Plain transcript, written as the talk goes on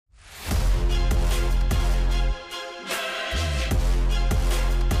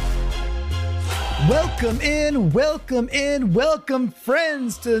welcome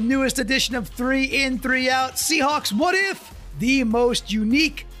friends to the newest edition of 3 In, 3 Out Seahawks What If, the most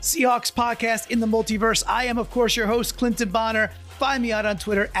unique Seahawks podcast in the multiverse. I am, of course, your host, Clinton Bonner. Find me out on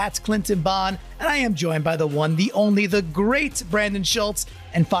Twitter at Clinton Bon, and I am joined by the one, the only, the great Brandon Schultz,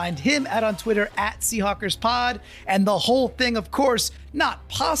 and find him out on Twitter at SeahawkersPod. And the whole thing, of course, not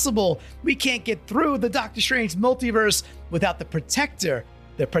possible. We can't get through the Doctor Strange multiverse without the protector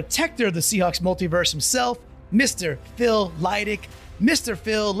of the Seahawks multiverse himself, Mr. Phil Leidick. Mr.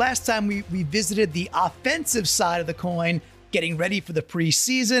 Phil, last time we visited the offensive side of the coin, getting ready for the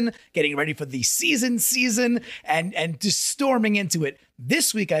preseason, getting ready for the season, and just storming into it.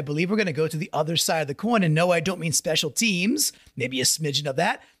 This week, I believe we're going to go to the other side of the coin. And no, I don't mean special teams, maybe a smidgen of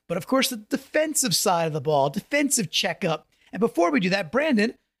that, but of course, the defensive side of the ball, defensive checkup. And before we do that,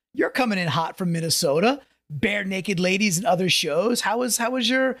 Brandon, you're coming in hot from Minnesota, bare naked ladies and other shows. How was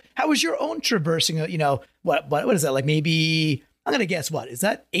your own traversing? What is that like? Maybe I'm going to guess what is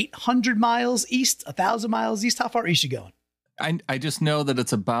that? 800 miles east, 1,000 miles east. How far east you going? I just know that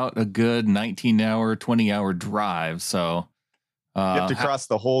it's about a good 19-hour, 20-hour drive. So you have to cross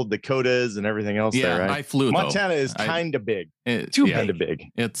the whole Dakotas and everything else there, right? I flew. Montana is kind of big. Kind of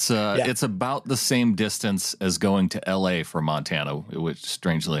big. It's about the same distance as going to LA for Montana, which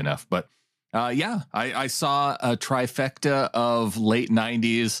strangely enough. But I saw a trifecta of late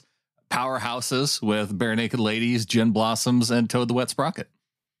 90s powerhouses with Bare Naked Ladies, Gin Blossoms, and Toad the Wet Sprocket.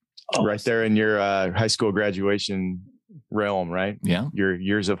 Oh, right there in your high school graduation realm, right? Yeah. Your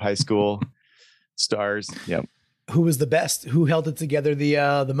years of high school stars. Yep. Who was the best? Who held it together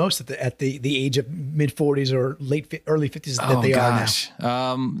the most at the age of mid 40s or early 50s that they are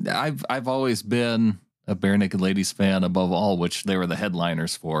now? I've always been a Bare Naked Ladies fan above all, which they were the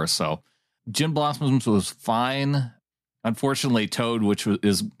headliners for. So Gin Blossoms was fine. Unfortunately, Toad, which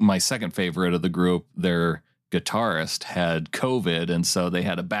is my second favorite of the group, their guitarist had COVID, and so they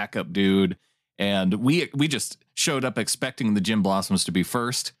had a backup dude. And we just showed up expecting the Gin Blossoms to be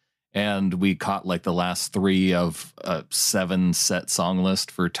first, and we caught like the last 3 of a 7-set song list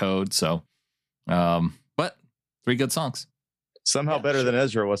for Toad. So, but 3 good songs. Somehow better than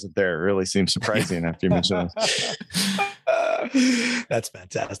Ezra wasn't there. It really seems surprising after you mentioned this. That's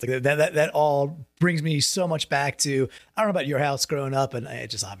fantastic. That all brings me so much back to, I don't know about your house growing up, and I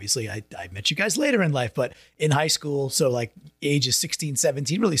met you guys later in life, but in high school, so like ages 16,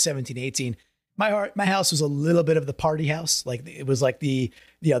 17, really 17, 18, my house was a little bit of the party house. Like it was like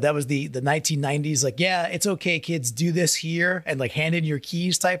that was the 1990s. Like, yeah, it's okay, kids, do this here, and like hand in your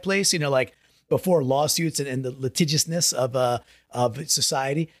keys type place. Like before lawsuits and the litigiousness of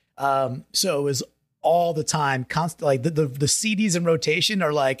society. So it was all the time, constant. Like the CDs in rotation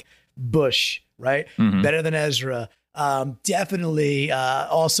are like Bush, right? Mm-hmm. Better Than Ezra. Definitely.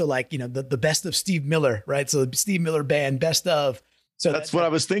 Also like the best of Steve Miller, right? So the Steve Miller band, best of. So that's what I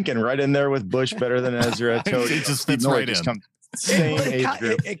was thinking, right in there with Bush, Better Than Ezra. Toad, it just fits right in. Same age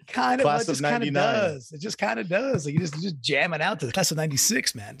group. It kind of does. It just kind of does. Like you just jamming out to the class of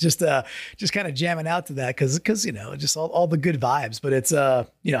 '96, man. Just kind of jamming out to that because just all the good vibes. But it's how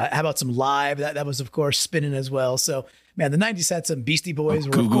about some live? That was of course spinning as well. So man, the '90s had some Beastie Boys.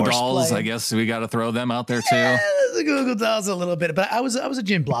 Goo Goo Dolls. Playing. I guess we got to throw them out there too. The Goo Goo Dolls a little bit, but I was a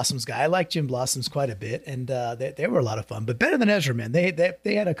Gin Blossoms guy. I like Gin Blossoms quite a bit, and they were a lot of fun. But Better Than Ezra, man, they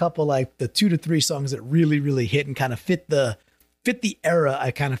had a couple like the 2 to 3 songs that really hit and kind of fit the era.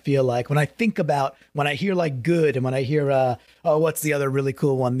 I kind of feel like when I hear like Good, and when I hear what's the other really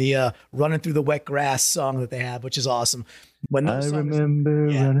cool one, the Running Through the Wet Grass song that they have, which is awesome. When those remember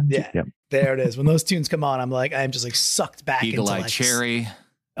running. Yeah. There it is. When those tunes come on, I'm just like sucked back Eagle into Eye like Cherry.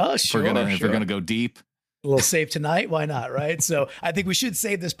 Oh, sure. If we're gonna go deep. A little Save Tonight, why not, right? So I think we should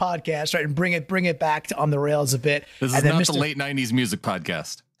save this podcast, right, and bring it back to On the Rails a bit. This is not the late 90s music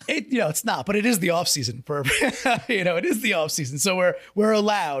podcast. It's not, but it is the off season for it is the off season. So we're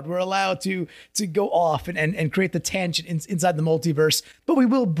allowed to go off and create the tangent inside the multiverse, but we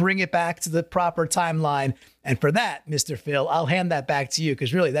will bring it back to the proper timeline. And for that, Mr. Phil, I'll hand that back to you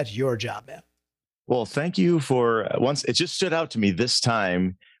because really that's your job, man. Well, thank you for once. It just stood out to me this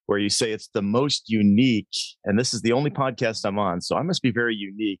time where you say it's the most unique, and this is the only podcast I'm on, so I must be very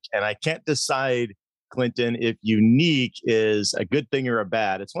unique. And I can't decide, Clinton, if unique is a good thing or a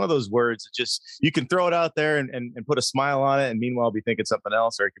bad. It's one of those words that just, you can throw it out there and put a smile on it, and meanwhile be thinking something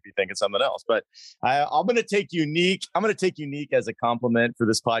else, or it could be thinking something else. But I'm going to take unique. I'm going to take unique as a compliment for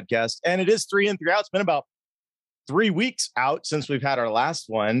this podcast. And it is 3 in, 3 out. It's been about 3 weeks out since we've had our last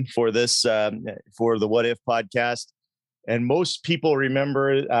one for this, for the What If podcast. And most people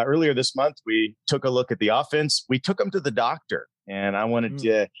remember earlier this month, we took a look at the offense. We took them to the doctor. and I wanted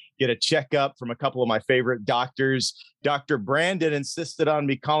to get a checkup from a couple of my favorite doctors. Dr. Brandon insisted on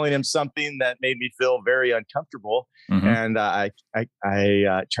me calling him something that made me feel very uncomfortable. And I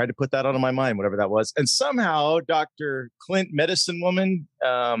tried to put that out of my mind, whatever that was. And somehow Dr. Clint, medicine woman,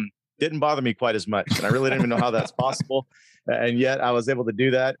 didn't bother me quite as much. And I really didn't even know how that's possible. And yet I was able to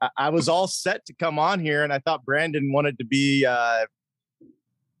do that. I was all set to come on here, and I thought Brandon wanted to be the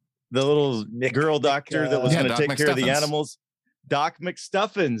little girl doctor that was going to take care of the animals, Doc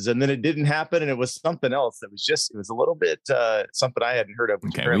McStuffins. And then it didn't happen, and it was something else. It was a little bit something I hadn't heard of.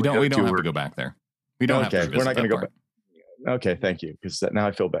 Okay, we don't have to go back there. We don't have to. We're not going to go back. Okay, thank you, because now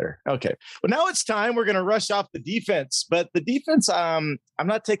I feel better. Okay, well, now it's time. We're going to rush off the defense, but the defense, I'm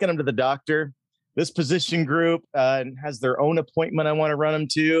not taking them to the doctor. This position group has their own appointment I want to run them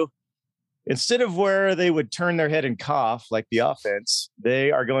to. Instead of where they would turn their head and cough like the offense,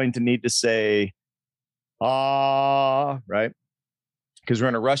 they are going to need to say, right? Because we're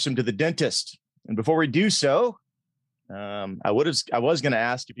going to rush them to the dentist. And before we do so, I was going to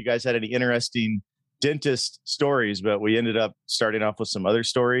ask if you guys had any interesting dentist stories, but we ended up starting off with some other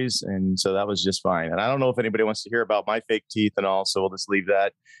stories, and so that was just fine. And I don't know if anybody wants to hear about my fake teeth and all, so we'll just leave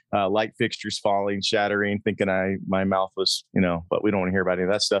that. Light fixtures falling, shattering, thinking my mouth was, but we don't want to hear about any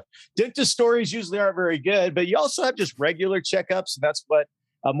of that stuff. Dentist stories usually aren't very good, but you also have just regular checkups, and that's what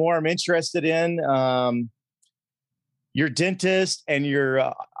more I'm interested in. Your dentist and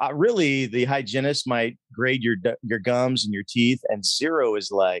your really the hygienist might grade your gums and your teeth, and 0 is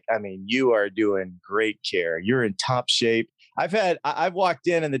like, you are doing great care. You're in top shape. I've walked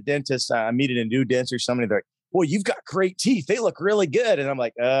in and the dentist, I'm meeting a new dentist or somebody, they're like, boy, you've got great teeth. They look really good. And I'm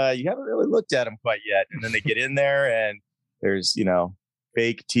like, you haven't really looked at them quite yet. And then they get in there and there's,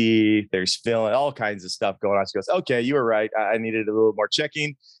 fake teeth, there's filling, all kinds of stuff going on. She goes, okay, you were right. I needed a little more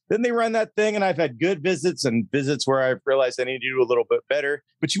checking. Then they run that thing, and I've had good visits and visits where I've realized I need to do a little bit better.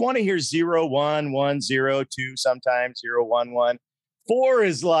 But you want to hear 0, 1, 1, 0, 2, sometimes 0, 1, 1. 4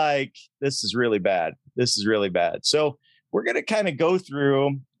 is like, this is really bad. This is really bad. So we're going to kind of go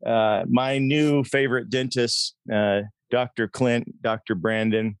through my new favorite dentist, Dr. Clint, Dr.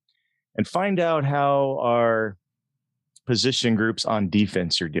 Brandon, and find out how our position groups on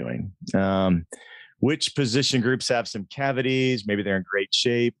defense are doing. Which position groups have some cavities? Maybe they're in great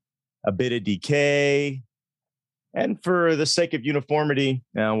shape, a bit of decay. And for the sake of uniformity,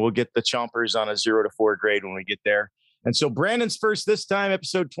 we'll get the chompers on a 0 to 4 grade when we get there. And so Brandon's first this time,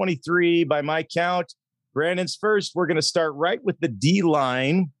 episode 23 by my count. Brandon's first. We're going to start right with the D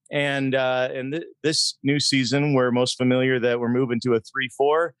line. And this new season, we're most familiar that we're moving to a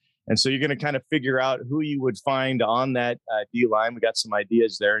 3-4. And so you're going to kind of figure out who you would find on that D line. We got some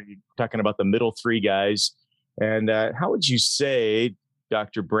ideas there. You're talking about the middle 3 guys. And how would you say,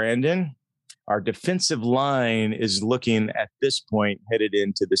 Dr. Brandon, our defensive line is looking at this point headed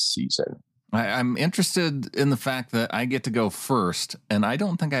into the season? I'm interested in the fact that I get to go first, and I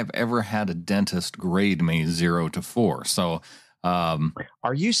don't think I've ever had a dentist grade me 0 to 4. So,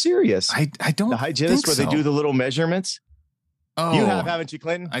 are you serious? I don't. The hygienist where so. They do the little measurements. Oh, you have, haven't you,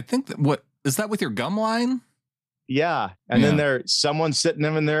 Clinton? I think that what is that with your gum line? Yeah, and then there's someone sitting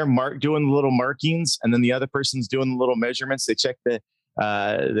in there doing the little markings, and then the other person's doing the little measurements. They check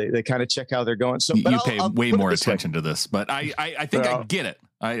they kind of check how they're going. So you pay way more attention to this, but I think I get it.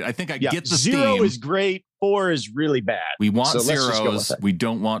 I think I get the 0 theme. is great. 4 is really bad. We want 0s. We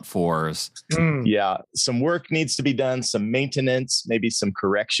don't want 4s. Yeah. Some work needs to be done. Some maintenance, maybe some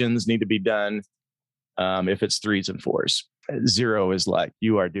corrections need to be done. If it's 3s and 4s, 0 is like,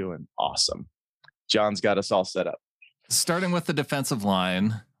 you are doing awesome. John's got us all set up. Starting with the defensive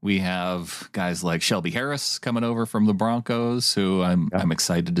line, we have guys like Shelby Harris coming over from the Broncos, who I'm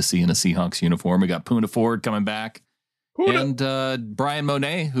excited to see in a Seahawks uniform. We got Poona Ford coming back. And Brian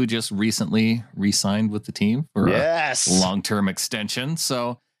Monet, who just recently re-signed with the team for a long-term extension.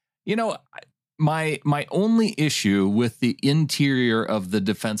 So, my only issue with the interior of the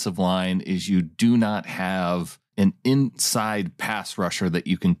defensive line is you do not have an inside pass rusher that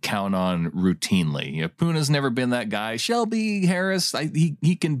you can count on routinely. Poona's never been that guy. Shelby Harris,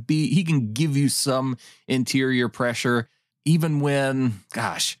 he can give you some interior pressure, even when,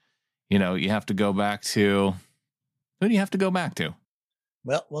 you have to go back to. Who do you have to go back to?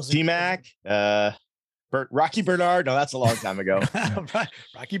 Well, was it T-Mac, Rocky Bernard? No, that's a long time ago.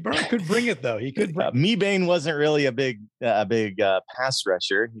 Rocky Bernard could bring it though. He could. Meebane wasn't really a big pass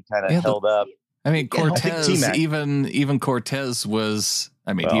rusher. He kind of held up. I mean, Cortez, even Cortez was.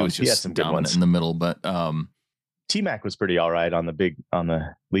 I mean, he was just dominant in the middle, but T-Mac was pretty all right on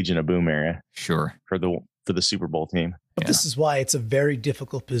the Legion of Boom area. Sure, for the Super Bowl team. But this is why it's a very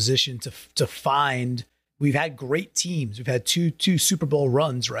difficult position to find We've had great teams. We've had two Super Bowl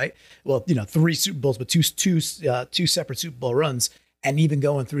runs, right? Well, 3 Super Bowls, but two separate Super Bowl runs. And even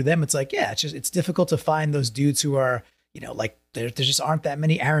going through them, it's like, yeah, it's difficult to find those dudes who are, like there just aren't that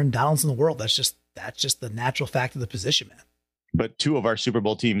many Aaron Donalds in the world. That's just the natural fact of the position, man. But 2 of our Super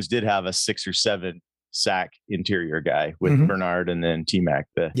Bowl teams did have a 6 or 7 sack interior guy with Bernard and then T-Mac.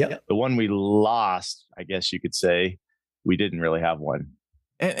 The one we lost, I guess you could say, we didn't really have one.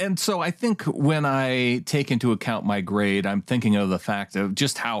 And so I think when I take into account my grade, I'm thinking of the fact of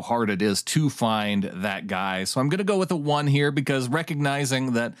just how hard it is to find that guy. So I'm going to go with a 1 here, because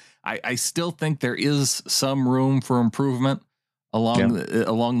recognizing that I still think there is some room for improvement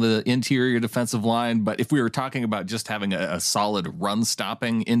along the interior defensive line. But if we were talking about just having a solid run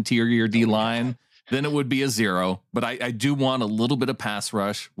stopping interior D line, then it would be a 0. But I do want a little bit of pass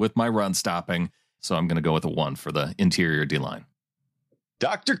rush with my run stopping. So I'm going to go with a 1 for the interior D line.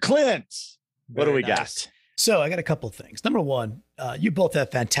 Dr. Clint, what do we got? So I got a couple of things. Number one, you both have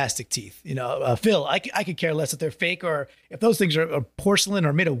fantastic teeth. Phil, I could care less if they're fake or if those things are porcelain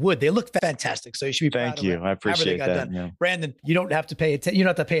or made of wood. They look fantastic. So you should be proud Thank you. Of I appreciate that. Yeah. Brandon, you don't have to pay attention. You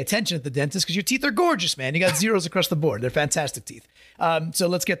don't have to pay attention at the dentist because your teeth are gorgeous, man. You got zeros across the board. They're fantastic teeth. So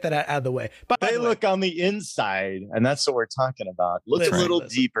let's get that out of the way. But they look on the inside, and that's what we're talking about. Look a little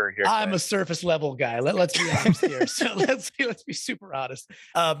deeper here. I'm a surface level guy. Let's be honest here. So let's be super honest.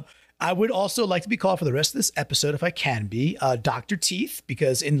 I would also like to be called for the rest of this episode, if I can be, Dr. Teeth,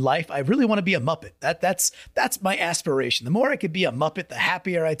 because in life, I really want to be a Muppet. That's my aspiration. The more I could be a Muppet, the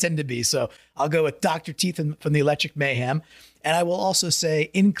happier I tend to be. So I'll go with Dr. Teeth from the Electric Mayhem. And I will also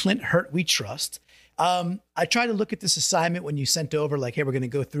say, in Clint Hurt, we trust. I tried to look at this assignment when you sent over, like, hey, we're going to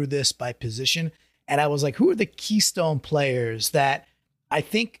go through this by position. And I was like, who are the keystone players that I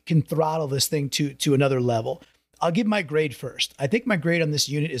think can throttle this thing to another level? I'll give my grade first. I think my grade on this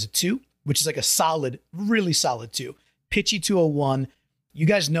unit is a 2, which is like a solid, really solid 2. Pitchy to a 1. You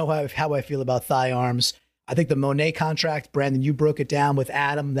guys know how I feel about thigh arms. I think the Monet contract, Brandon, you broke it down with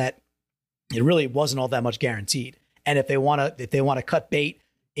Adam that it really wasn't all that much guaranteed. And if they want to cut bait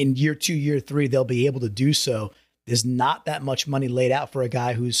in year 2, year 3, they'll be able to do so. There's not that much money laid out for a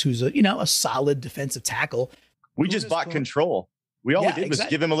guy who's a solid defensive tackle. We just bought control. All we did was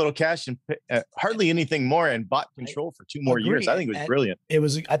give him a little cash and hardly anything more, and bought control for 2 more years. I think it was brilliant.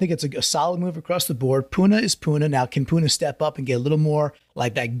 I think it's a solid move across the board. Puna is Puna. Now, can Puna step up and get a little more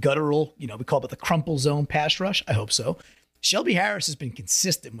like that guttural, we call it the crumple zone pass rush? I hope so. Shelby Harris has been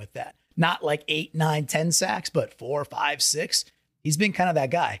consistent with that. Not like 8, 9, 10 sacks, but 4, 5, 6. He's been kind of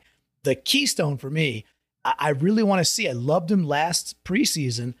that guy. The keystone for me, I really want to see. I loved him last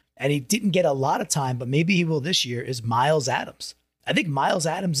preseason, and he didn't get a lot of time, but maybe he will this year, is Miles Adams. I think Miles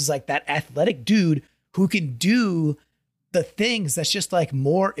Adams is like that athletic dude who can do the things that's just like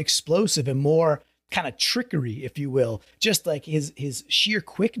more explosive and more kind of trickery, if you will. Just like his sheer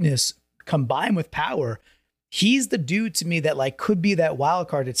quickness combined with power. He's the dude to me that like could be that wild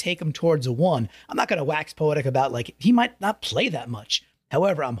card to take him towards a 1. I'm not going to wax poetic about like he might not play that much.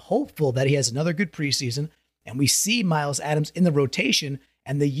 However, I'm hopeful that he has another good preseason and we see Miles Adams in the rotation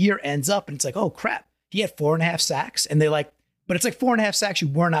and the year ends up and it's like, oh crap, he had 4.5 sacks and but it's like 4.5 sacks you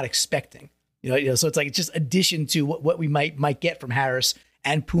were not expecting, so it's like, it's just addition to what we might get from Harris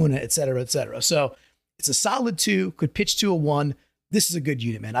and Puna, et cetera, et cetera. So it's a solid 2, could pitch to a 1. This is a good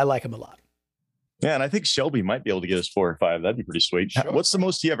unit, man. I like him a lot. Yeah. And I think Shelby might be able to get us 4 or 5. That'd be pretty sweet. Sure. What's the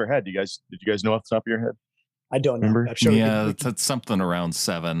most he ever had? Did you guys know off the top of your head? I don't remember. I'm sure that's something around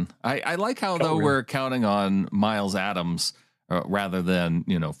 7. I like how we're counting on Miles Adams rather than,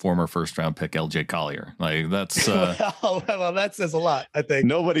 former first round pick LJ Collier. Like that's well, that says a lot, I think.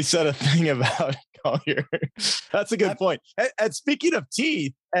 Nobody said a thing about Collier. That's a good point. And speaking of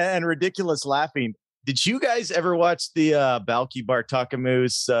teeth and ridiculous laughing, did you guys ever watch the Balky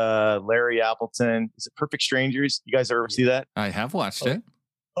Bartakamoose, Larry Appleton? Is it Perfect Strangers? You guys ever see that? I have watched it.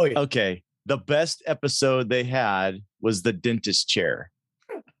 Oh yeah. Okay. The best episode they had was the dentist chair.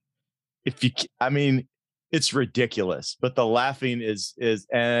 It's ridiculous, but the laughing is,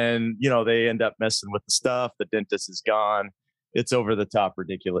 and they end up messing with the stuff. The dentist is gone. It's over the top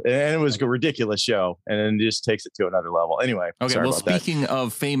ridiculous. And it was a ridiculous show and then just takes it to another level. Anyway. Okay. Well, speaking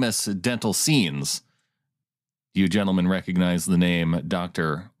of famous dental scenes, you gentlemen recognize the name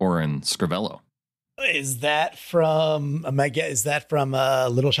Dr. Oren Scrivello. Is that from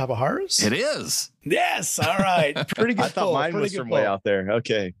Little Shop of Horrors? It is. Yes. All right. Pretty good. I thought mine was from way out there.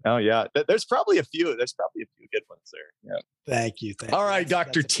 Okay. Oh yeah. There's probably a few. There's probably a few good ones there. Yeah. Thank you. All right,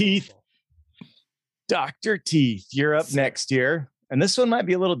 Dr. Teeth. Dr. Teeth, you're up next here. And this one might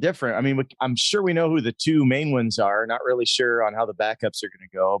be a little different. I mean, I'm sure we know who the 2 main ones are. Not really sure on how the backups are going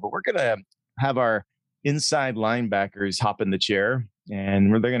to go, but we're going to have our inside linebackers hop in the chair,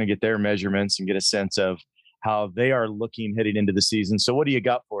 and they're going to get their measurements and get a sense of how they are looking heading into the season. So what do you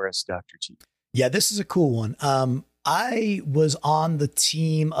got for us, Dr. T? Yeah, this is a cool one. I was on the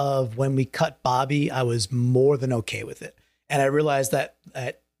team of when we cut Bobby, I was more than okay with it. And I realized that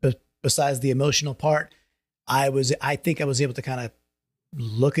besides the emotional part, I think I was able to kind of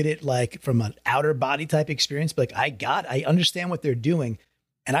look at it like from an outer body type experience, but like I understand what they're doing.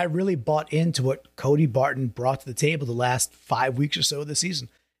 And I really bought into what Cody Barton brought to the table the last 5 weeks or so of the season.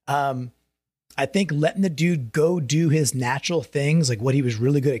 I think letting the dude go do his natural things, like what he was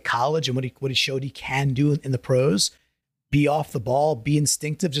really good at college and what he showed he can do in the pros, be off the ball, be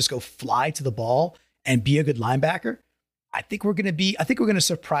instinctive, just go fly to the ball and be a good linebacker. I think we're going to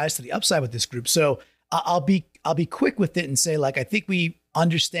surprise to the upside with this group. So I'll be quick with it and say, like, I think we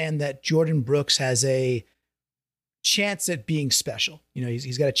understand that Jordan Brooks has a chance at being special. You know,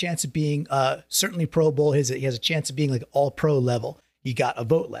 he's got a chance of being certainly Pro Bowl. He has a chance of being like all pro level. He got a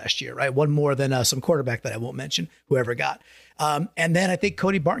vote last year, right? One more than some quarterback that I won't mention, whoever got. And then I think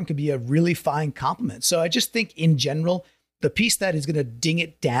Cody Barton could be a really fine compliment. So I just think in general, the piece that is going to ding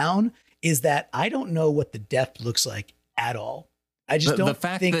it down is that I don't know what the depth looks like at all. I just don't think... The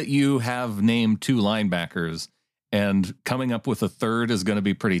fact that you have named 2 linebackers and coming up with a third is going to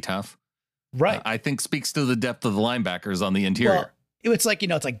be pretty tough. Right. I think speaks to the depth of the linebackers on the interior. Well, it's like,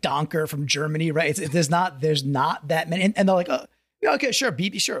 it's like Donker from Germany, right? There's not that many. And they're like, oh, yeah, okay, sure.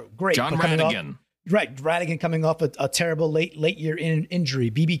 BB, sure. Great. John Radigan. Right. Radigan coming off a terrible late year injury.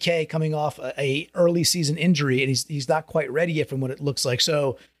 BBK coming off a early season injury, and he's not quite ready yet from what it looks like.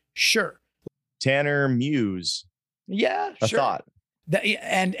 So sure. Tanner Muse. Yeah, a sure. thought.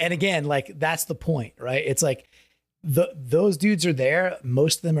 And again, like that's the point, right? It's like those dudes are there.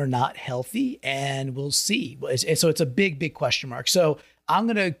 Most of them are not healthy, and we'll see. So it's a big question mark. So I'm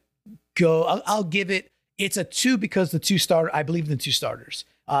going to go, I'll give it, it's a 2 because I believe in the 2 starters.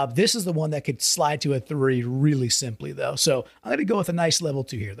 This is the one that could slide to a 3 really simply though. So I'm going to go with a nice level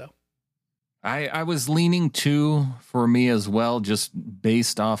 2 here though. I was leaning 2 for me as well, just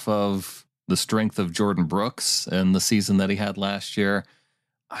based off of the strength of Jordan Brooks and the season that he had last year.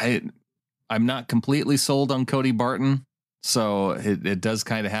 I'm not completely sold on Cody Barton, so it does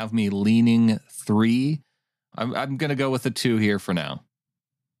kind of have me leaning 3. I'm going to go with a 2 here for now.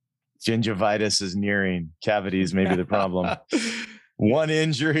 Gingivitis is nearing. Cavities may be the problem. One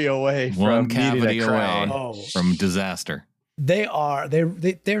injury away from cavity away from disaster. They're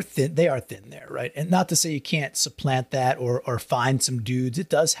thin. They are thin there, right? And not to say you can't supplant that or find some dudes. It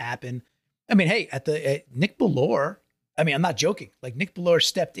does happen. I mean, hey, at Nick Bellore, I mean, I'm not joking. Like Nick Bellore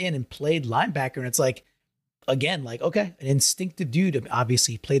stepped in and played linebacker, and it's like, again, like, okay, an instinctive dude.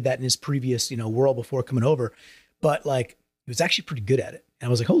 Obviously, he played that in his previous, world before coming over, but like he was actually pretty good at it. And I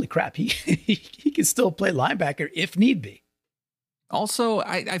was like, holy crap, he can still play linebacker if need be. Also,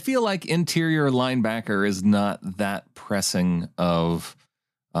 I feel like interior linebacker is not that pressing of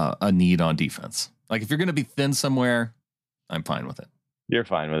a need on defense. Like if you're going to be thin somewhere, I'm fine with it. You're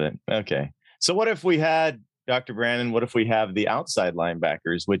fine with it. Okay. So what if we had, Dr. Brandon, what if we have the outside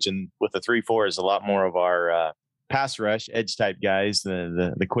linebackers, which with the 3-4 is a lot more of our pass rush, edge type guys,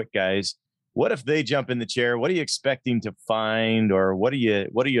 the quick guys. What if they jump in the chair? What are you expecting to find, or what are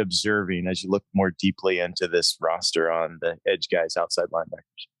you observing as you look more deeply into this roster on the edge guys, outside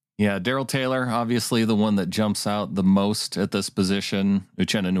linebackers? Yeah, Darrell Taylor, obviously the one that jumps out the most at this position.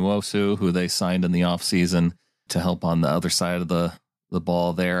 Uchenna Nwosu, who they signed in the offseason to help on the other side of the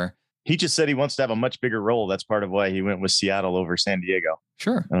ball there. He just said he wants to have a much bigger role. That's part of why he went with Seattle over San Diego.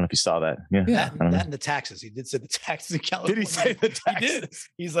 Sure. I don't know if you saw that. Yeah. That and the taxes. He did say the taxes in California. Did he say the taxes? He did.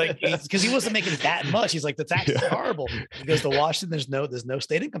 He's like, because he wasn't making that much. He's like, the taxes are horrible. He goes to Washington. There's no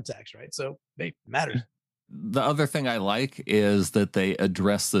state income tax, right? So it matters. The other thing I like is that they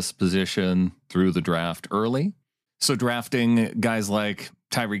address this position through the draft early. So drafting guys like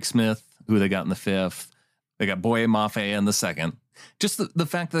Tyreek Smith, who they got in the 5th. They got Boye Mafe in the 2nd. Just the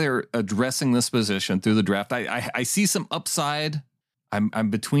fact that they're addressing this position through the draft, I see some upside. I'm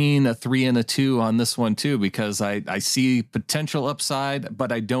between a 3 and a 2 on this one too, because I see potential upside,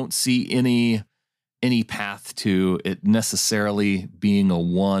 but I don't see any path to it necessarily being a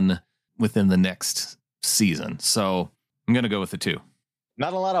 1 within the next season. So I'm going to go with a 2.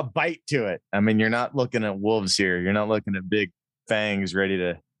 Not a lot of bite to it. I mean, you're not looking at wolves here. You're not looking at big fangs ready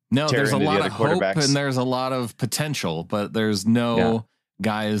to. No, there's a lot of hope and there's a lot of potential, but there's no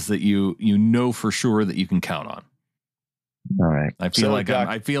guys that you know for sure that you can count on. All right. I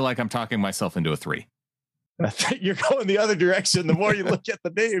feel like I'm talking myself into a 3. You're going the other direction the more you look at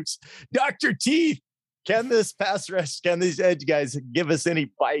the names. Dr. T, can this pass rush, can these edge guys give us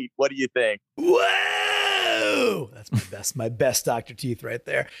any bite? What do you think? Well, Boo! That's my best Dr. Teeth right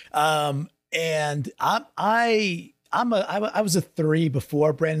there. And I was a 3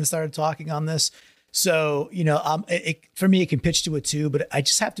 before Brandon started talking on this. So, for me, it can pitch to a 2, but I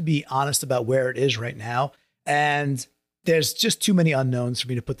just have to be honest about where it is right now. And there's just too many unknowns for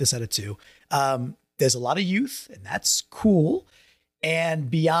me to put this at a 2. There's a lot of youth, and that's cool. And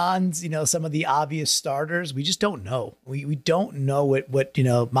beyond, some of the obvious starters, we just don't know. We don't know what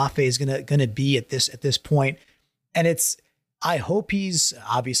Mafe is gonna be at this point. And I hope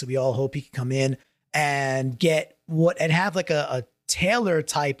obviously we all hope he can come in and have like a Taylor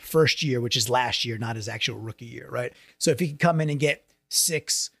type first year, which is last year, not his actual rookie year, right? So if he can come in and get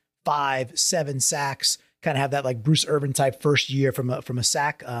 6, 5, 7 sacks, kind of have that like Bruce Irvin type first year from a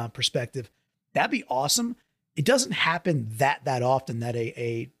sack perspective, that'd be awesome. It doesn't happen that often that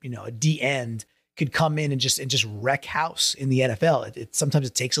a D end could come in and just wreck house in the NFL. Sometimes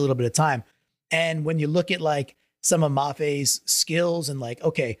it takes a little bit of time. And when you look at like some of Mafe's skills and like,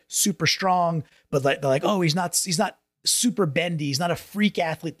 okay, super strong, but like, they're like, oh, he's not super bendy. He's not a freak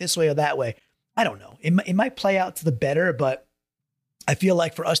athlete this way or that way. I don't know. It might play out to the better, but I feel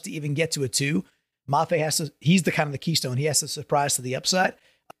like for us to even get to a 2, Mafe he's the kind of the keystone. He has to surprise to the upside.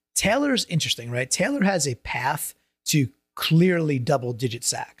 Taylor's interesting, right? Taylor has a path to clearly double-digit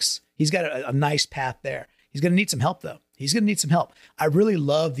sacks. He's got a nice path there. He's going to need some help, though. I really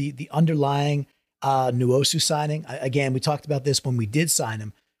love the underlying Nwosu signing. Again, we talked about this when we did sign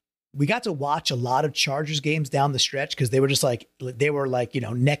him. We got to watch a lot of Chargers games down the stretch because they were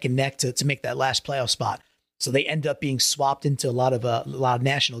neck and neck to make that last playoff spot. So they end up being swapped into a lot of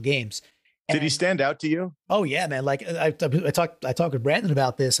national games. Did he stand out to you? Oh yeah, man. Like I talked with Brandon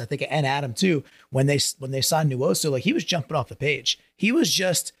about this, I think, and Adam too, when they signed Nwosu, like he was jumping off the page. He was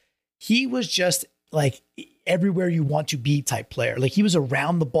just like everywhere you want to be type player. Like he was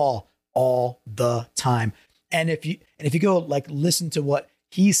around the ball all the time. And if you go like listen to what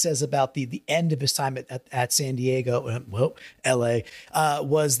he says about the end of his time at San Diego, LA,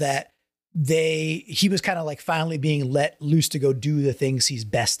 was that he was kind of like finally being let loose to go do the things he's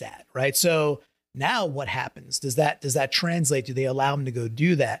best at. Right. So now what happens? Does that translate? Do they allow him to go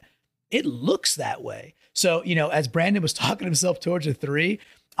do that? It looks that way. So, as Brandon was talking himself towards a 3,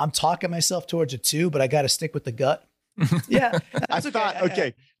 I'm talking myself towards a 2, but I got to stick with the gut. Yeah. I thought,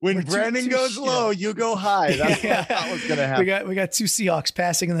 okay, when Brandon goes low, you go high. That's what I thought was going to happen. We got 2 Seahawks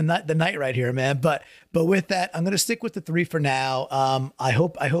passing in the night right here, man. But with that, I'm going to stick with the 3 for now. I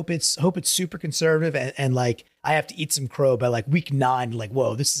hope it's super conservative and like I have to eat some crow by like week 9. Like,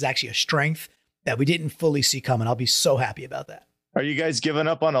 whoa, this is actually a strength that we didn't fully see coming. I'll be so happy about that. Are you guys giving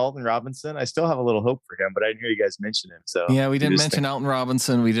up on Alton Robinson? I still have a little hope for him, but I didn't hear you guys mention him. So yeah, we didn't mention Alton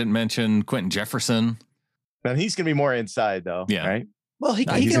Robinson. We didn't mention Quentin Jefferson. And he's going to be more inside, though. Yeah. Right. Well, he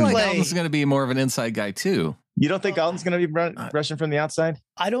can play. Alton's going to be more of an inside guy too. You don't think Alton's going to be rushing from the outside?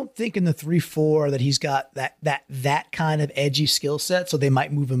 I don't think in the 3-4 that he's got that kind of edgy skill set. So they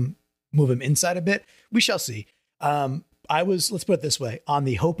might move him inside a bit. We shall see. Let's put it this way, on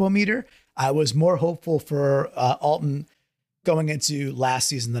the hope-o-meter, I was more hopeful for Alton going into last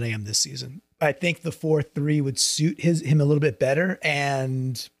season than I am this season. I think the 4-3 would suit him a little bit better,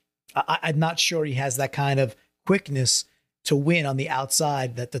 and I'm not sure he has that kind of quickness to win on the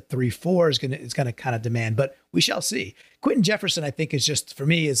outside that the 3-4 is going to kind of demand, but we shall see. Quentin Jefferson, I think, is just, for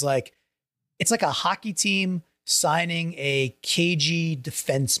me, it's like a hockey team signing a cagey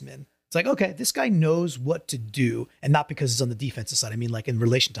defenseman. It's like, okay, this guy knows what to do, and not because he's on the defensive side. I mean, like in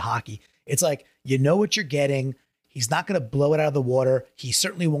relation to hockey, it's like, you know what you're getting. He's not going to blow it out of the water. He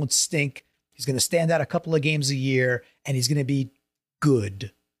certainly won't stink. He's going to stand out a couple of games a year, and he's going to be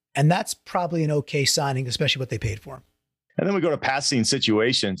good. And that's probably an okay signing, especially what they paid for him. And then we go to passing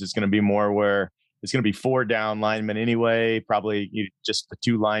situations. It's going to be more where it's going to be 4 down linemen anyway, probably just the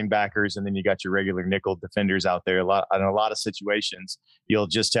 2 linebackers. And then you got your regular nickel defenders out there. In a lot of situations, you'll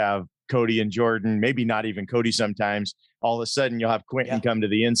just have Cody and Jordan, maybe not even Cody sometimes. All of a sudden you'll have Quentin come to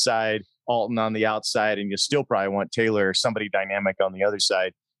the inside, Alton on the outside, and you still probably want Taylor or somebody dynamic on the other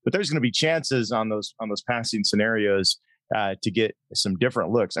side. But there's going to be chances on those passing scenarios to get some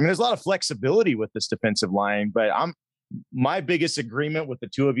different looks. I mean, there's a lot of flexibility with this defensive line, but my biggest agreement with the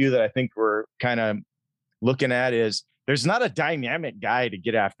two of you that I think we're kind of looking at is there's not a dynamic guy to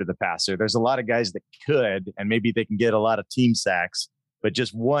get after the passer. There's a lot of guys that could, and maybe they can get a lot of team sacks, but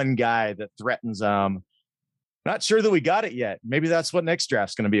just one guy that threatens them. Not sure that we got it yet. Maybe that's what next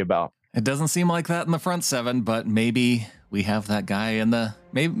draft's going to be about. It doesn't seem like that in the front 7, but maybe we have that guy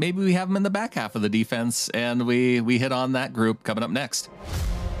maybe we have him in the back half of the defense, and we hit on that group coming up next.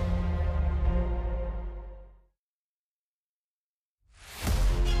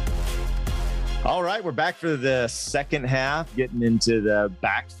 All right, we're back for the second half, getting into the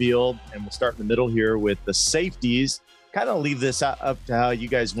backfield, and we'll start in the middle here with the safeties. Kind of leave this up to how you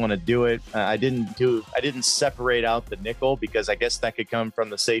guys want to do it. I didn't separate out the nickel because I guess that could come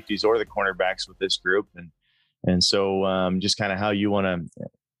from the safeties or the cornerbacks with this group, and so just kind of how you want to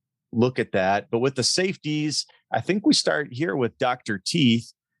look at that. But with the safeties, I think we start here with Dr.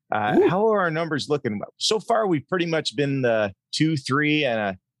 Teeth. How are our numbers looking? So far, we've pretty much been the 2-3 and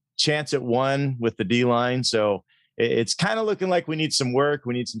a chance at 1 with the D line. So it's kind of looking like we need some work.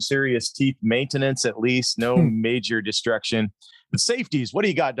 We need some serious teeth maintenance, at least no major destruction. The safeties, what do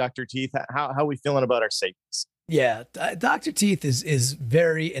you got, Dr. Teeth? How are we feeling about our safeties? Yeah, Dr. Teeth is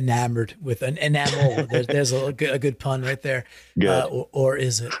very enamored with an enamel. There's a good pun right there. Or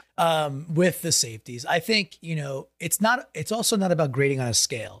is it? With the safeties, I think, it's also not about grading on a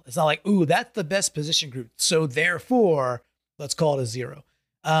scale. It's not like, ooh, that's the best position group, so therefore let's call it a 0.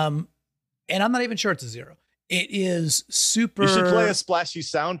 And I'm not even sure it's a 0. It is super. You should play a splashy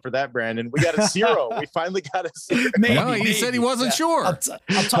sound for that, Brandon. We got a 0. We finally got a 0. Maybe. He said he wasn't sure. I'm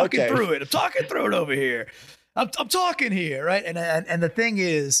talking through it. I'm talking through it over here. I'm talking here, right? And the thing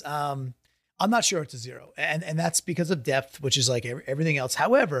is, I'm not sure it's a 0, and that's because of depth, which is like everything else.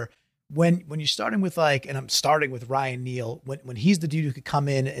 However, when you're starting with and I'm starting with Ryan Neal, when he's the dude who could come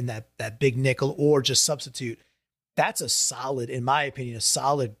in that big nickel or just substitute. That's a solid, in my opinion, a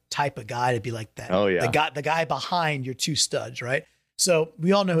solid type of guy to be like that. Oh, yeah. The guy behind your 2 studs, right? So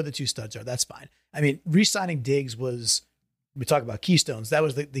we all know who the 2 studs are. That's fine. I mean, re-signing Diggs was, we talk about keystones. That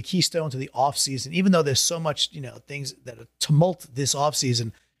was the keystone to the offseason. Even though there's so much, things that tumult this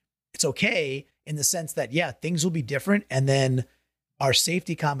offseason, it's okay in the sense that, yeah, things will be different. And then our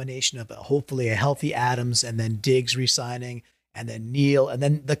safety combination of hopefully a healthy Adams and then Diggs re-signing and then Neal. And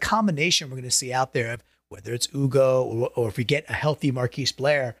then the combination we're going to see out there of whether it's Ugo or if we get a healthy Marquise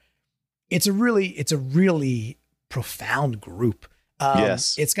Blair, it's a really profound group.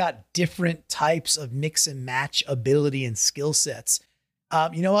 Yes. It's got different types of mix and match ability and skill sets.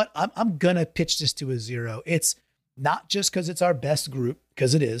 You know what? I'm going to pitch this to a 0. It's not just because it's our best group,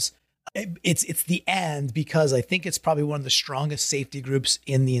 because it is. It's the end because I think it's probably one of the strongest safety groups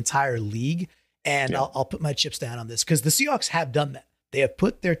in the entire league. And yeah. I'll put my chips down on this because the Seahawks have done that. They have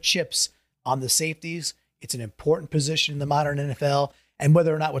put their chips on the safeties. It's an important position in the modern NFL. And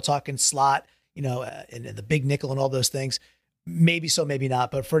whether or not we're talking slot, and the big nickel and all those things, maybe so, maybe not.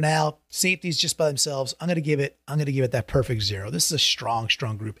 But for now, safeties just by themselves, I'm going to give it that perfect 0. This is a strong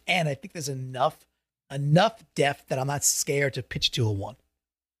group. And I think there's enough depth that I'm not scared to pitch to a 1.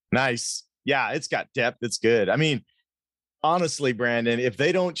 Nice. Yeah, it's got depth. It's good. I mean, honestly, Brandon, if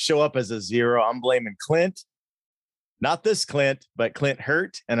they don't show up as a 0, I'm blaming Clint. Not this Clint, but Clint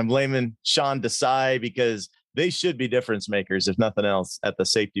Hurt. And I'm blaming Sean Desai because they should be difference makers, if nothing else, at the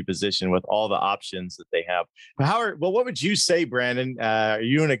safety position with all the options that they have. What would you say, Brandon? Are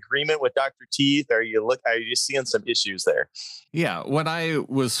you in agreement with Dr. Teeth? Are you seeing some issues there? Yeah. When I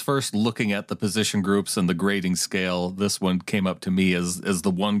was first looking at the position groups and the grading scale, this one came up to me as the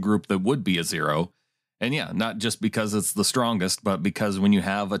one group that would be a 0. And yeah, not just because it's the strongest, but because when you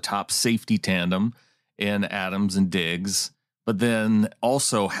have a top safety tandem in Adams and Diggs, but then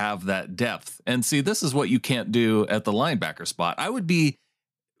also have that depth. And see, this is what you can't do at the linebacker spot. I would be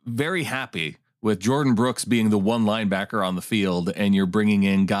very happy with Jordan Brooks being the one linebacker on the field, and you're bringing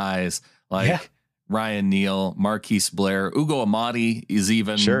in guys like Ryan Neal, Marquise Blair, Ugo Amadi is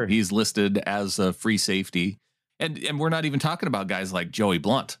even, he's listed as a free safety. And we're not even talking about guys like Joey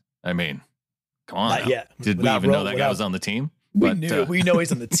Blunt. I mean, come on. Did we even know that guy was on the team? We know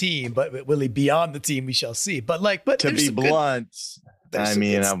he's on the team, but will he be on the team? We shall see. But to be blunt,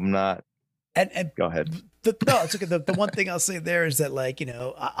 I'm not. And go ahead. It's okay. The one thing I'll say there is that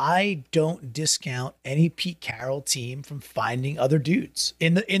I don't discount any Pete Carroll team from finding other dudes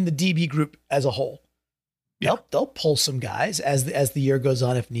in the DB group as a whole. Yeah. They'll pull some guys as the year goes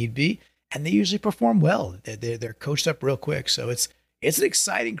on if need be, and they usually perform well. They're coached up real quick, so it's an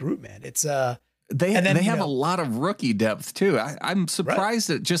exciting group, man. It's They have a lot of rookie depth too. I'm surprised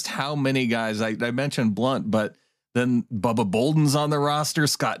at just how many guys. I mentioned Blunt, but then Bubba Bolden's on the roster.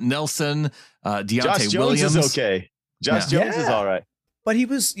 Scott Nelson, Deontay Josh Jones Williams is okay. Josh Jones is all right. But he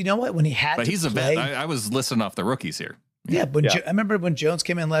was, when he had. But he's play, a vet. I was listing off the rookies here. Yeah, but I remember when Jones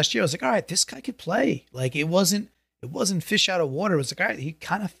came in last year, I was like, all right, this guy could play. Like it wasn't fish out of water. It was like, all right, he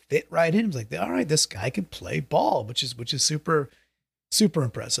kind of fit right in. It was like, all right, this guy could play ball, which is super. Super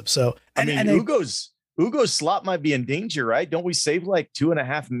impressive. So Ugo's slot might be in danger, right? Don't we save like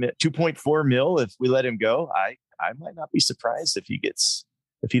 2.4 mil if we let him go? I might not be surprised if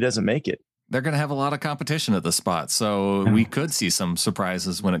he doesn't make it. they're going to have a lot of competition at the spot. So we could see some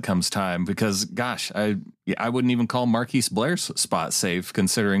surprises when it comes time, because gosh, I wouldn't even call Marquise Blair's spot safe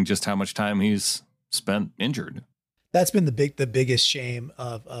considering just how much time he's spent injured. That's been the biggest shame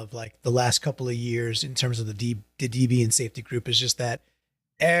of like the last couple of years in terms of the DB and safety group, is just that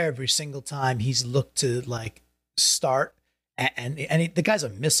every single time he's looked to like start and the guy's a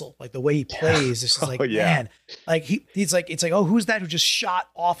missile. Like the way he plays, it's just like, man, like he's like, it's like, oh, who's that who just shot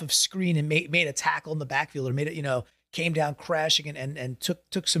off of screen and made a tackle in the backfield, or made it, came down crashing and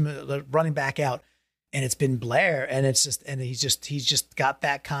took some running back out. And it's been Blair, and it's just, and he's just got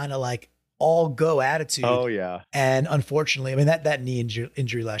that kind of like all go attitude. Oh yeah. And unfortunately, I mean, that knee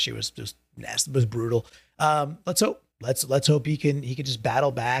injury last year was just nasty, was brutal. Let's hope he can just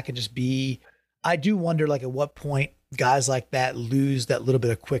battle back and just be. I do wonder, like, at what point guys like that lose that little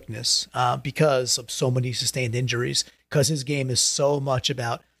bit of quickness because of so many sustained injuries, because his game is so much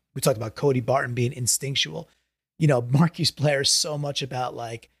about, we talked about Cody Barton being instinctual. Marquise Blair is so much about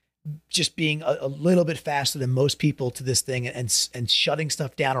like just being a little bit faster than most people to this thing, and shutting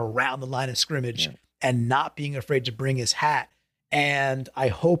stuff down around the line of scrimmage, and not being afraid to bring his hat. And I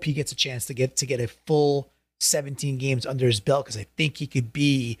hope he gets a chance to get a full 17 games under his belt, because I think he could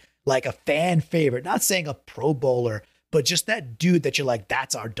be like a fan favorite, not saying a Pro Bowler, but just that dude that you're like,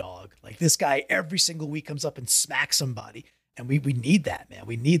 that's our dog. Like this guy every single week comes up and smacks somebody. And we need that, man.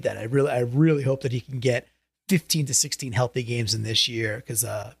 We need that. I really hope that he can get 15 to 16 healthy games in this year, because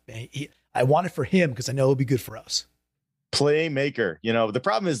I want it for him, because I know it'll be good for us. Playmaker. The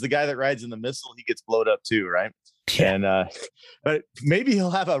problem is the guy that rides in the missile, he gets blowed up too, right? Yeah. And but maybe he'll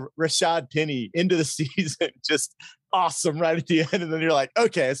have a Rashad Penny into the season, just awesome right at the end, and then you're like,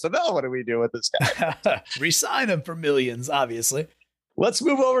 okay, so now what do we do with this guy? Resign him for millions, obviously. Let's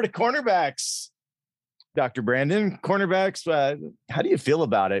move over to cornerbacks. Dr. Brandon, cornerbacks, how do you feel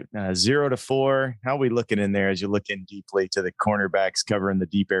about it? 0 to 4. How are we looking in there as you look in deeply to the cornerbacks covering the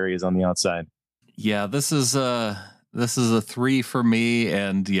deep areas on the outside? Yeah, this is a 3 for me,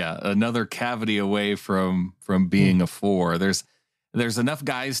 and another cavity away from being a 4. There's enough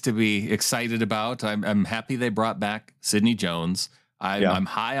guys to be excited about. I'm happy they brought back Sidney Jones. I'm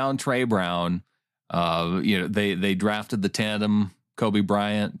high on Trey Brown. They drafted the tandem Kobe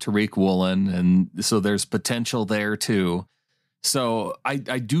Bryant, Tariq Woolen, and so there's potential there too. So I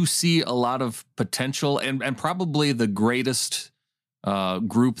do see a lot of potential, and probably the greatest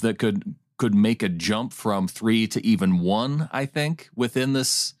group that could make a jump from 3 to even 1, I think, within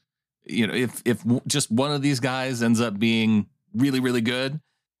this. If just one of these guys ends up being really, really good,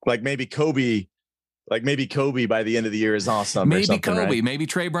 like maybe Kobe by the end of the year is awesome. Maybe Kobe, right? Maybe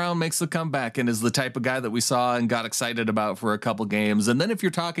Trey Brown makes the comeback and is the type of guy that we saw and got excited about for a couple games. And then if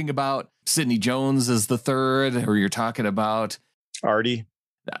you're talking about Sidney Jones as the 3rd, or you're talking about Artie,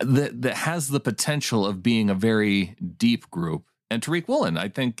 that has the potential of being a very deep group. And Tariq Woolen, I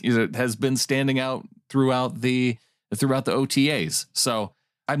think, has been standing out throughout the OTAs. So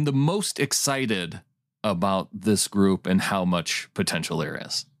I'm the most excited about this group and how much potential there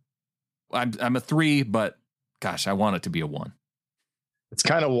is. I'm a 3, but gosh, I want it to be a 1. It's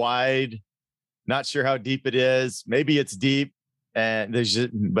kind of wide. Not sure how deep it is. Maybe it's deep, and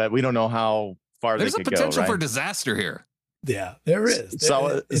but we don't know how far there's they could go. There's a potential right? for disaster here. Yeah, there is.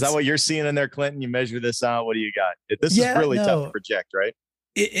 So is that what you're seeing in there, Clinton? You measure this out. What do you got? This is really tough to project, right?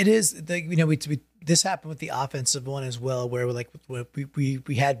 It is. This happened with the offensive one as well, where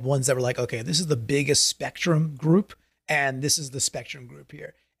we had ones that were like, okay, this is the biggest spectrum group, and this is the spectrum group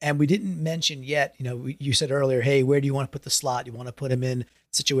here. And we didn't mention yet, you said earlier, hey, where do you want to put the slot? You want to put him in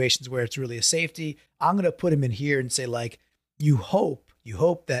situations where it's really a safety. I'm going to put him in here and say, like, you hope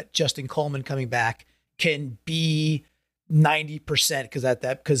that Justin Coleman coming back can be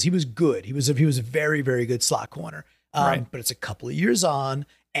 90% because he was good. He was a very, very good slot corner. Right. But it's a couple of years on,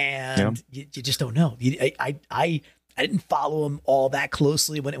 and you just don't know. I didn't follow him all that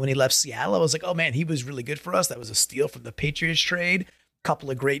closely when he left Seattle. I was like, oh man, he was really good for us. That was a steal from the Patriots trade.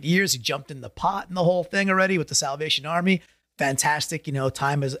 Couple of great years. He jumped in the pot and the whole thing already with the Salvation Army. Fantastic,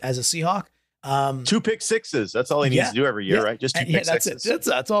 time as a Seahawk. 2 pick sixes. That's all he needs to do every year, right? Just 2 pick sixes.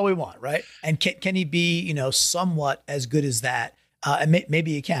 That's all we want, right? And can he be, somewhat as good as that? And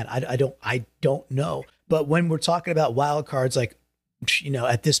maybe he can. I don't know. But when we're talking about wild cards, like,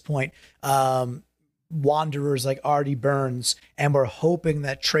 at this point, wanderers like Artie Burns, and we're hoping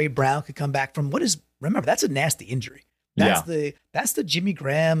that Trey Brown could come back from remember, that's a nasty injury. That's the Jimmy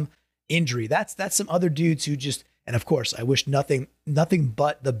Graham injury. That's some other dudes who just, and of course, I wish nothing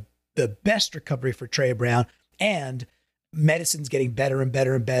but the best recovery for Trey Brown, and medicine's getting better and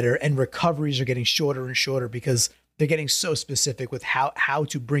better and better, and recoveries are getting shorter and shorter because they're getting so specific with how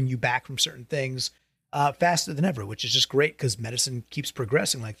to bring you back from certain things faster than ever, which is just great because medicine keeps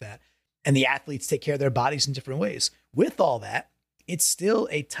progressing like that. And the athletes take care of their bodies in different ways. With all that, it's still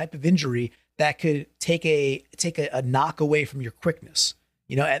a type of injury that could take a knock away from your quickness,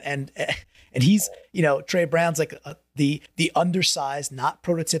 and he's, Trey Brown's like the undersized, not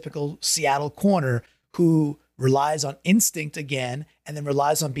prototypical Seattle corner who relies on instinct again, and then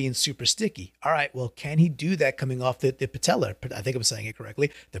relies on being super sticky. All right, well, can he do that coming off the patella? I think I'm saying it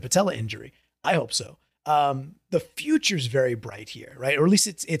correctly. The patella injury. I hope so. The future's very bright here, right? Or at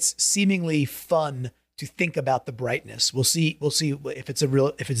least it's seemingly fun to think about the brightness. We'll see if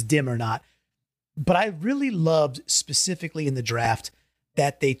it's dim or not. But I really loved specifically in the draft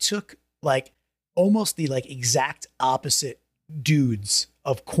that they took like almost the like exact opposite dudes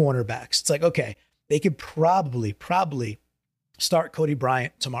of cornerbacks. It's like, okay, they could probably start Cody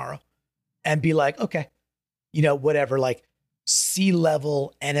Bryant tomorrow and be like, okay, whatever, like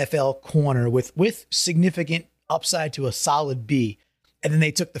C-level NFL corner with significant upside to a solid B. And then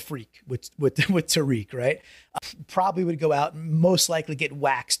they took the freak with Tariq, right? Probably would go out and most likely get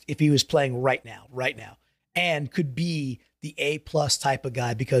waxed if he was playing right now, and could be the A+ type of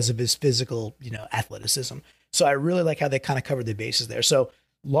guy because of his physical, athleticism. So I really like how they kind of covered their bases there. So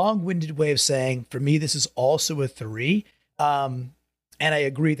long-winded way of saying, for me, this is also a 3. And I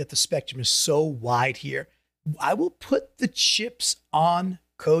agree that the spectrum is so wide here. I will put the chips on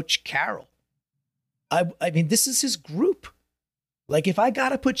Coach Carroll. I mean, this is his group. Like, if I got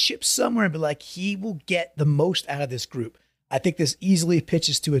to put chips somewhere and be like, he will get the most out of this group, I think this easily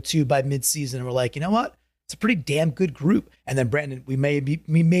pitches to a 2 by midseason. And we're like, you know what? It's a pretty damn good group. And then, Brandon, we may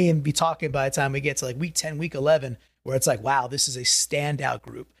even be talking by the time we get to like week 10, week 11, where it's like, wow, this is a standout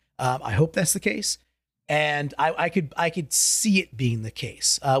group. I hope that's the case. And I could see it being the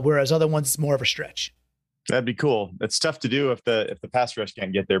case. Whereas other ones, it's more of a stretch. That'd be cool. It's tough to do if the pass rush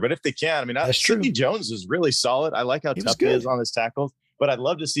can't get there, but if they can, I mean, Sidney Jones is really solid. I like how tough he is on his tackles, but I'd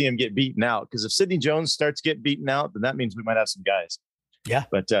love to see him get beaten out, because if Sidney Jones starts getting beaten out, then that means we might have some guys. Yeah.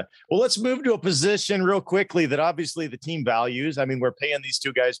 But well, let's move to a position real quickly that obviously the team values. I mean, we're paying these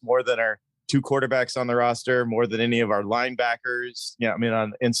two guys more than our 2 quarterbacks on the roster, more than any of our linebackers. Yeah, I mean,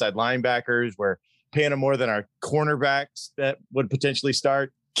 on inside linebackers, we're paying them more than our cornerbacks that would potentially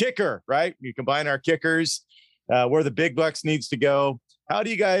start. Kicker, right? You combine our kickers, where the big bucks needs to go. How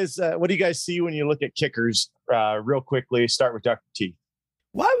do you guys, what do you guys see when you look at kickers real quickly? Start with Dr. T.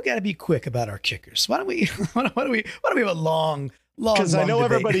 Why we got to be quick about our kickers? Why don't we have a long because I know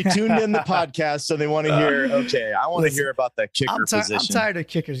debate. Everybody tuned in the podcast, so they want to hear. Okay, I want to hear about that kicker position. I'm tired of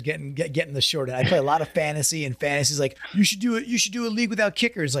kickers getting the short end. I play a lot of fantasy, and fantasy's like, you should do it. You should do a league without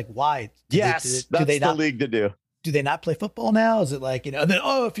kickers. Like, why? That's the league to do. Do they not play football now? Is it like, then,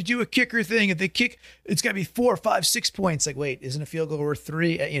 if you do a kicker thing, if they kick, it's got to be 4, 5, 6 points. Like, wait, isn't a field goal worth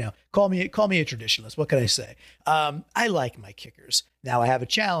 3? Call me a traditionalist. What can I say? I like my kickers. Now I have a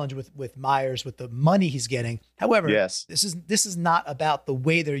challenge with Myers with the money he's getting. However, yes, this is not about the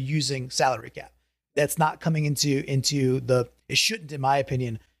way they're using salary cap. That's not coming into it shouldn't, in my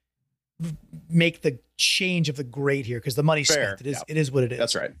opinion, make the change of the grade here, because the money's spent. It is what it is.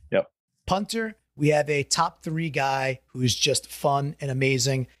 That's right. Yep. Punter, we have a top 3 guy who's just fun and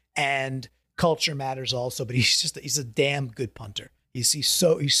amazing, and culture matters also, but he's a damn good punter. He's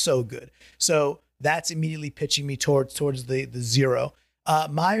so good. So that's immediately pitching me towards the 0.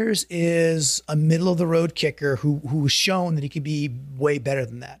 Myers is a middle of the road kicker who's shown that he could be way better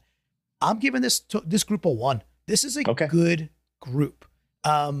than that. I'm giving this group a 1. This is a good group.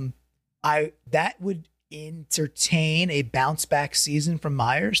 That would entertain a bounce back season from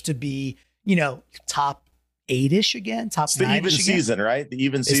Myers to be, top 8-ish again, top 9-ish again. The even season, right? The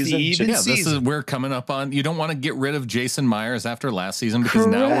even season. Season. We're coming up on, you don't want to get rid of Jason Myers after last season, because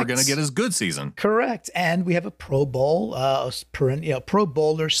now we're going to get his good season. Correct. And we have a Pro Bowl, Pro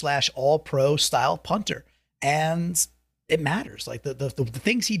Bowler / all pro style punter. And it matters. Like the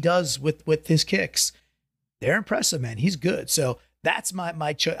things he does with his kicks, they're impressive, man. He's good. So that's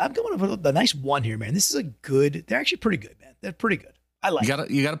my choice. I'm going with the nice 1 here, man. This is they're actually pretty good, man. They're pretty good. I like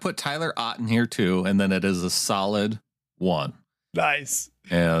you got to put Tyler Ott in here too, and then it is a solid 1. Nice.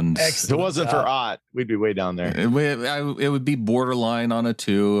 And if it wasn't for Ott, we'd be way down there. It would be borderline on a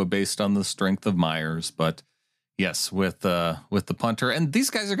 2 based on the strength of Myers, but yes, with the punter, and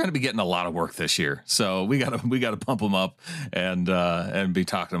these guys are going to be getting a lot of work this year, so we got to pump them up and be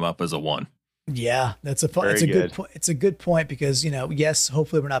talking them up as a 1. Yeah, that's it's a good point. It's a good point because, yes,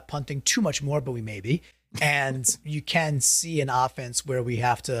 hopefully we're not punting too much more, but we may be. And you can see an offense where we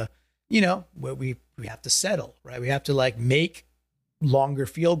have to, where we have to settle, right? We have to make longer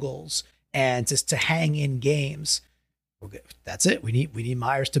field goals and just to hang in games. That's it. We need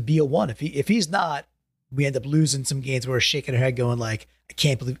Myers to be a 1. If he's not, we end up losing some games where we're shaking our head going like, I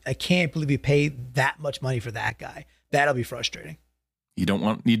can't believe we paid that much money for that guy. That'll be frustrating. You don't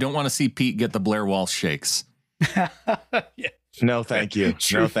want to see Pete get the Blair Walsh shakes. Yeah. No, thank you.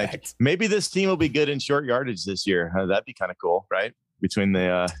 True No, thank you. Maybe this team will be good in short yardage this year. That'd be kind of cool, right? Between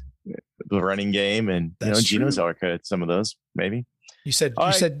the running game and Geno's at some of those, maybe. You said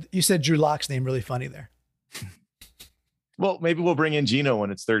Drew Lock's name really funny there. Well, maybe we'll bring in Geno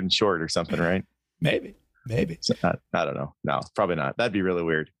when it's 3rd and short or something, right? Maybe. So, I don't know. No, probably not. That'd be really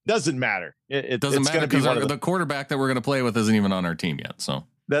weird. Doesn't matter. It doesn't matter because the quarterback that we're going to play with isn't even on our team yet. So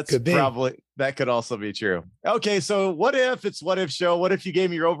that could also be true. Okay, so what if show? What if you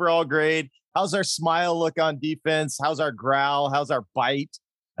gave me your overall grade? How's our smile look on defense? How's our growl? How's our bite?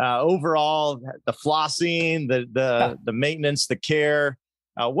 Overall, the flossing, the maintenance, the care.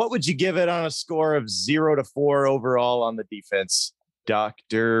 What would you give it on a score of 0 to 4 overall on the defense,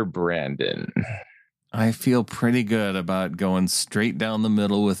 Dr. Brandon? I feel pretty good about going straight down the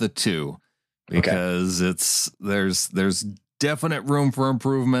middle with a 2 because there's definite room for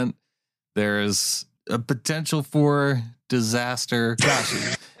improvement. There's a potential for disaster.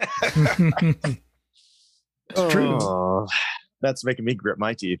 Gosh. It's true. That's making me grit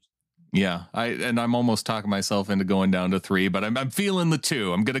my teeth. Yeah, I'm almost talking myself into going down to 3, but I'm feeling the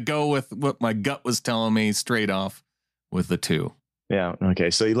 2. I'm going to go with what my gut was telling me straight off with the 2. Yeah. Okay.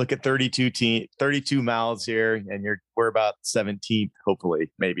 So you look at 32 mouths here, and we're about 17th,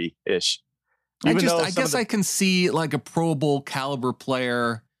 hopefully, maybe ish. I guess I can see like a Pro Bowl caliber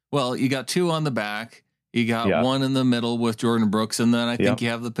player. Well, you got 2 on the back, you got 1 in the middle with Jordan Brooks, and then I think you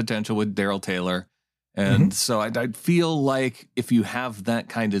have the potential with Darrell Taylor. And so I'd feel like if you have that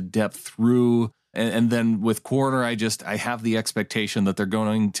kind of depth through, and then with corner, I have the expectation that they're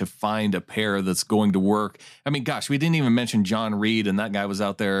going to find a pair that's going to work. I mean, gosh, we didn't even mention John Reed, and that guy was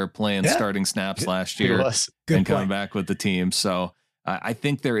out there playing starting snaps last year and coming back with the team. So I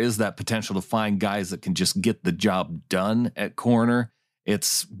think there is that potential to find guys that can just get the job done at corner.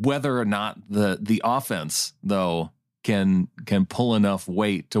 It's whether or not the offense, though, can pull enough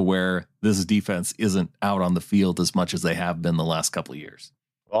weight to where this defense isn't out on the field as much as they have been the last couple of years.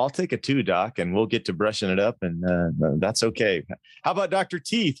 Well, I'll take a 2, Doc, and we'll get to brushing it up, and that's okay. How about Dr.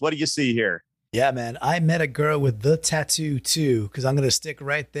 Teeth? What do you see here? Yeah, man, I met a girl with the tattoo too, because I'm gonna stick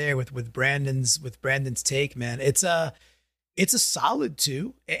right there with Brandon's take, man. It's a solid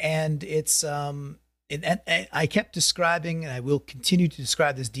 2, and it's and I kept describing, and I will continue to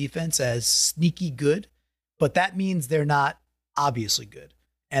describe this defense as sneaky good. But that means they're not obviously good,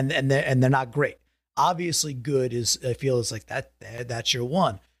 and they're not great. Obviously good I feel is like that. That's your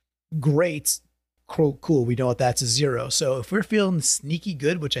 1. Great, cool. We know what that's a 0. So if we're feeling sneaky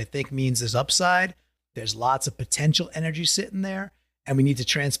good, which I think means there's upside, there's lots of potential energy sitting there, and we need to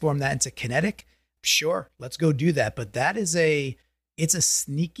transform that into kinetic. Sure, let's go do that. But it's a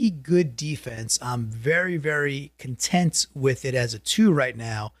sneaky good defense. I'm very, very content with it as a 2 right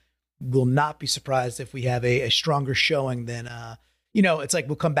now. Will not be surprised if we have a stronger showing than, it's like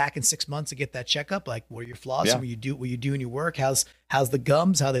we'll come back in 6 months to get that checkup. Like, what are your flaws? Yeah. What you do in your work? How's the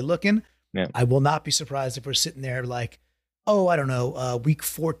gums? How they looking? Yeah. I will not be surprised if we're sitting there like, I don't know, week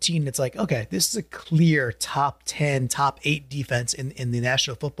 14. It's like, okay, this is a clear top 10, top 8 defense in the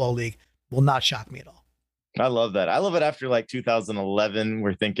National Football League. Will not shock me at all. I love that. I love it after like 2011.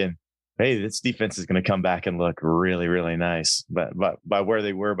 We're thinking, hey, this defense is going to come back and look really, really nice. But by where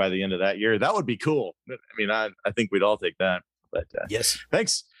they were by the end of that year, that would be cool. I mean, I think we'd all take that. But yes,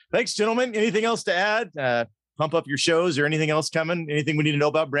 thanks, gentlemen. Anything else to add? Pump up your shows or anything else coming? Anything we need to know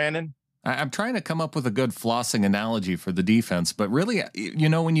about Brandon? I'm trying to come up with a good flossing analogy for the defense, but really,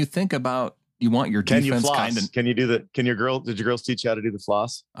 when you think about you want your defense kind of. Did your girls teach you how to do the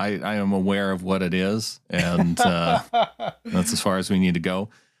floss? I am aware of what it is, and that's as far as we need to go.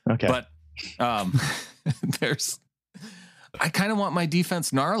 Okay. But I kind of want my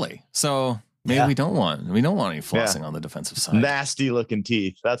defense gnarly. So maybe we don't want any flossing on the defensive side. Nasty looking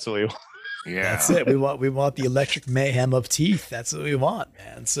teeth. That's what we want. Yeah. That's it. We want the electric mayhem of teeth. That's what we want,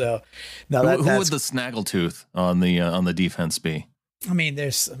 man. So now who would the snaggletooth on the defense be?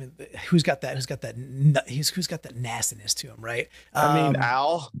 Who's got that nastiness to him, right?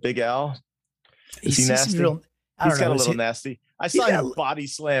 Big Al. Is he nasty? He's got a little nasty. I saw him body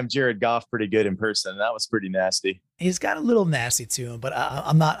slam Jared Goff pretty good in person. That was pretty nasty. He's got a little nasty to him, but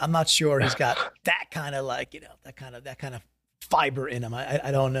I'm not sure he's got that kind of that kind of fiber in him. I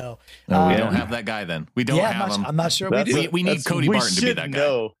don't know. No, we don't have that guy then. We don't have him. I'm not sure we do. We need Cody Barton to be that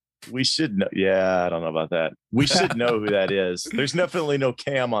guy. We should know. Yeah, I don't know about that. We should know who that is. There's definitely no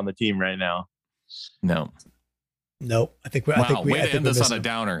Cam on the team right now. No. Nope. I think way to end this on a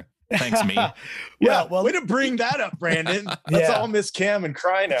downer. Thanks, me. Well, way to bring that up, Brandon. Let's all miss Cam and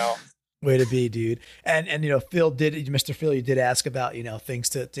cry now. Way to be, dude. And Mr. Phil, you did ask about, things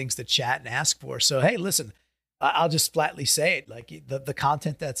to chat and ask for. So, hey, listen, I'll just flatly say it, like the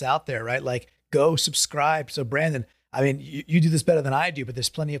content that's out there, right? Like, go subscribe. So Brandon, I mean, you do this better than I do, but there's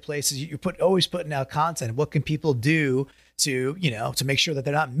plenty of places you're always putting out content. What can people do to make sure that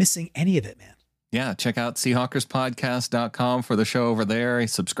they're not missing any of it, man? Yeah, check out seahawkerspodcast.com for the show over there.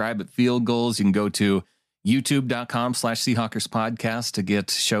 Subscribe at Field Goals. You can go to youtube.com/seahawkerspodcast to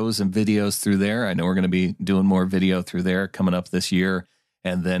get shows and videos through there. I know we're going to be doing more video through there coming up this year.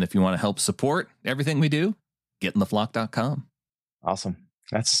 And then if you want to help support everything we do, getintheflock.com. Awesome.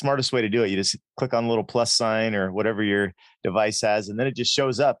 That's the smartest way to do it. You just click on the little plus sign or whatever your device has, and then it just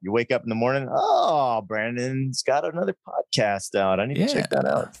shows up. You wake up in the morning. Oh, Brandon's got another podcast out. I need to check that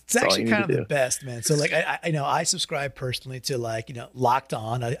out. It's actually kind of the best, man. So like, I know I subscribe personally to Locked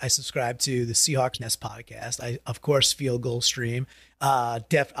On. I subscribe to the Seahawks Nest podcast. I, of course, Field Goal Stream.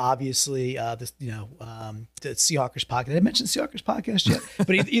 Obviously, the Seahawkers podcast. Did I mention Seahawkers podcast yet?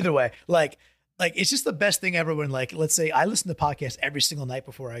 But either way, like it's just the best thing ever when, like, let's say I listen to podcasts every single night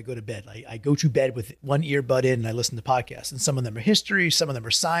before I go to bed. I go to bed with one earbud in and I listen to podcasts, and some of them are history, some of them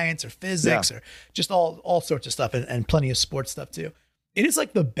are science or physics or just all sorts of stuff, and plenty of sports stuff too. It is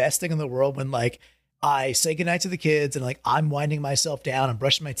like the best thing in the world when, like, I say goodnight to the kids and, like, I'm winding myself down and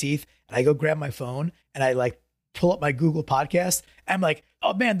brushing my teeth and I go grab my phone and I, like, pull up my Google podcast. And I'm like,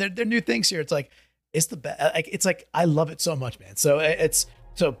 oh man, they're new things here. It's like, it's the best. Like, it's like, I love it so much, man. So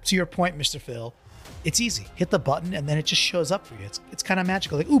to your point, Mr. Phil, it's easy. Hit the button and then it just shows up for you. It's kind of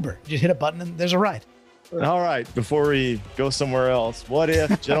magical, like Uber. You just hit a button and there's a ride. All right, before we go somewhere else, what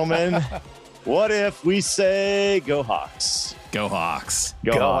if, gentlemen, what if we say go Hawks? Go Hawks.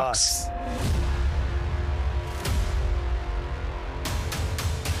 Go Hawks.